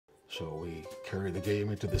So we carried the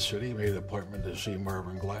game into the city, made an appointment to see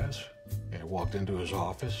Marvin Glass, and walked into his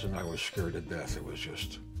office, and I was scared to death. It was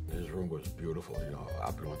just, his room was beautiful, you know,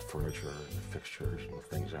 opulent furniture and fixtures and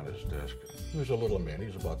things on his desk. He was a little man. He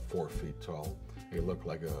was about 4 feet tall. He looked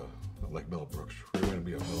like Mel Brooks. He wanted to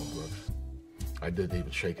be a Mel Brooks. I didn't even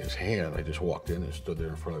shake his hand. I just walked in and stood there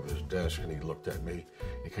in front of his desk, and he looked at me.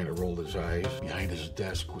 He kind of rolled his eyes. Behind his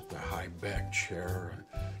desk with the high back chair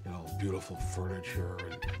and, you know, beautiful furniture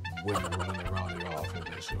and women running around the office.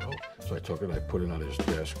 I said, oh. So I took it, I put it on his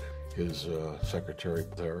desk. His secretary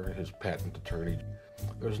there, his patent attorney.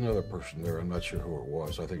 There was another person there. I'm not sure who it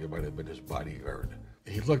was. I think it might have been his bodyguard.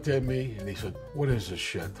 He looked at me and he said, what is this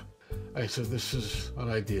shit? I said, this is an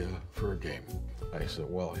idea for a game. I said,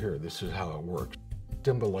 well, here, this is how it works.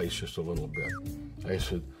 Dim the lights just a little bit. I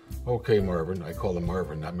said, okay, Marvin. I called him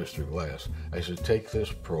Marvin, not Mr. Glass. I said, take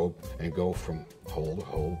this probe and go from hole to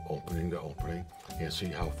hole, opening to opening, and see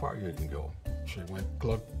how far you can go. So he went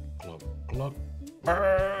glug, glug, glug.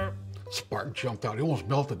 Spark jumped out. He almost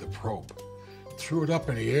melted the probe. Threw it up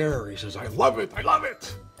in the air. He says, I love it. I love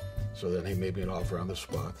it. So then he made me an offer on the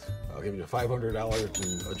spot. I'll give you $500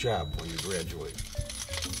 and a job when you graduate.